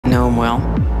Know him well?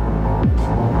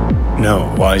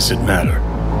 No, why does it matter?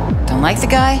 Don't like the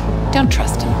guy? Don't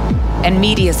trust him. And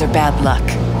medias are bad luck.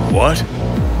 What?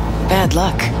 Bad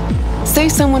luck. Say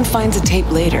someone finds a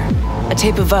tape later. A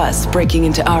tape of us breaking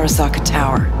into Arasaka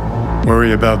Tower.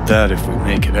 Worry about that if we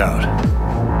make it out.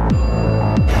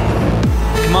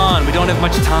 Come on, we don't have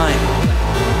much time.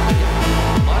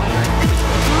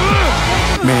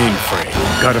 Mainframe.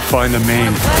 Gotta find the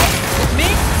mainframe. Me?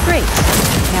 Great.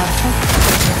 Now,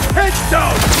 Heads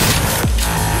down!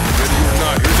 Ready or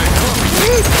not, here they come.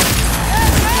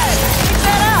 keep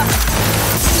that up!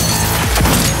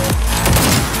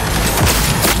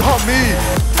 Not me!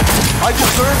 I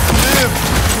deserve to live!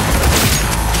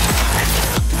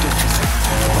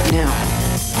 Now.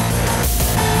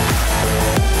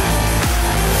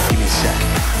 Give me a sec.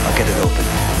 I'll get it open.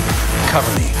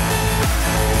 Cover me.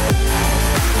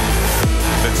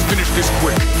 Let's finish this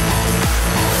quick.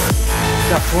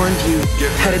 Got four in view.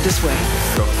 Get Headed ready. this way.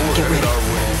 Got four Get headed ready. our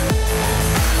way.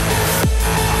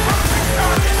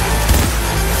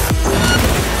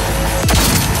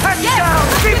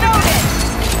 Reloaded!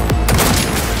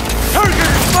 Target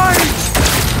is mine!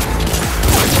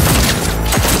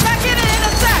 Back in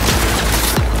a sec!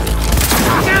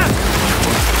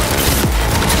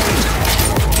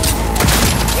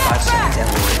 5 seconds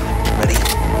down the way. Ready?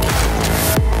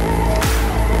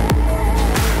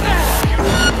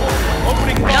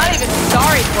 Not even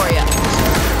sorry for you.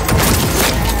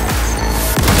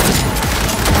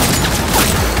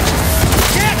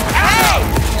 Hey!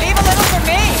 Leave a little for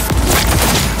me!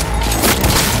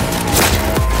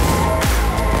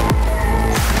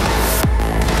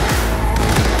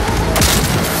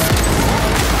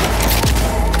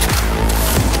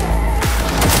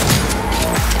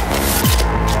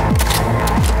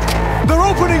 They're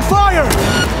opening fire!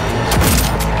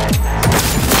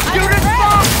 Unit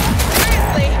bomb!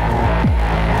 Seriously!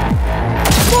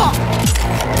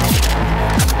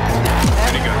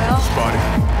 Any gun spotted.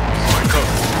 My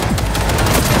cover.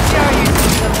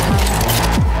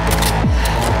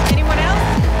 Anyone else?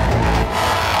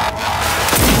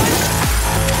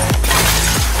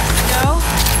 No?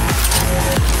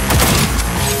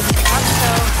 Not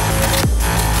so.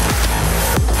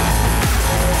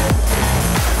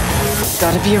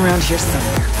 Gotta be around here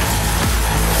somewhere.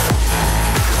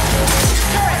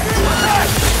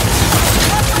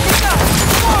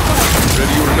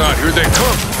 Ready or not, here they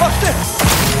come!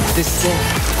 This is it.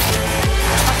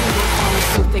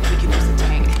 I think we can use a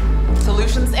tank.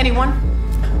 Solutions, anyone?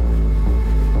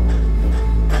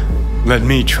 Let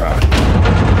me try.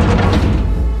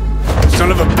 Son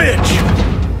of a bitch!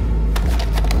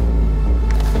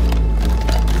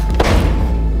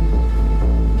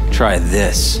 Try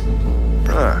this.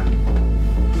 Ah.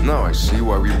 Now I see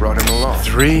why we brought him along.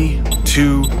 3,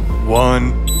 2,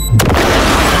 1.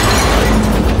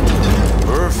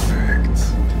 Perfect.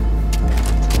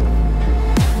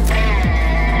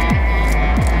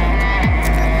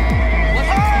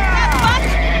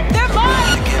 They're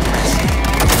mine!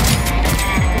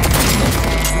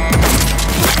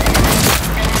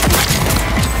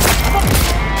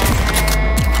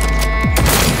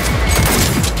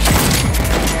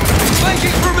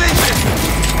 Flanking formation!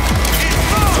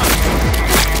 It's on!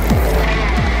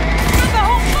 Get the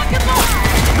whole fucking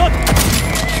line!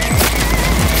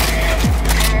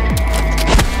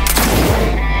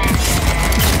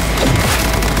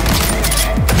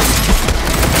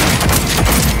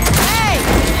 Hey!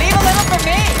 Leave a little for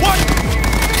me! What?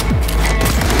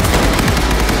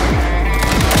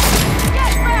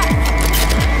 Get back!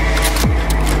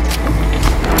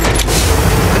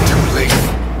 Too late.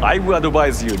 I will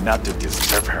advise you not to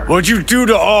disturb her. What'd you do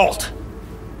to Alt?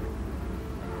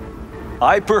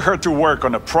 I put her to work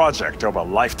on a project of a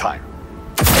lifetime.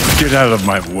 Get out of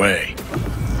my way.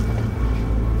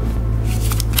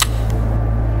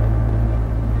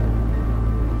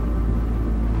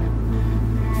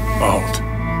 Alt.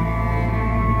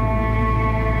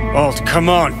 Alt, come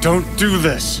on, don't do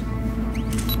this.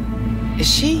 Is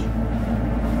she?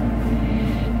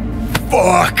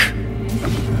 Fuck!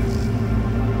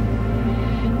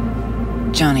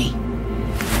 Johnny.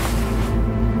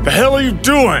 The hell are you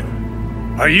doing?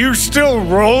 Are you still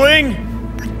rolling?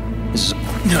 This is...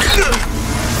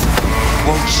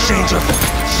 Won't change her.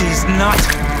 She's not...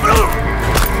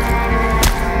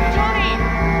 Johnny!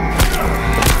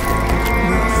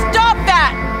 Stop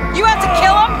that! You have to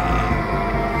kill him?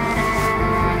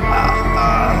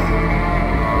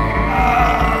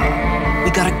 We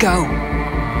gotta go.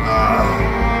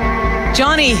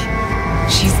 Johnny!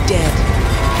 She's dead.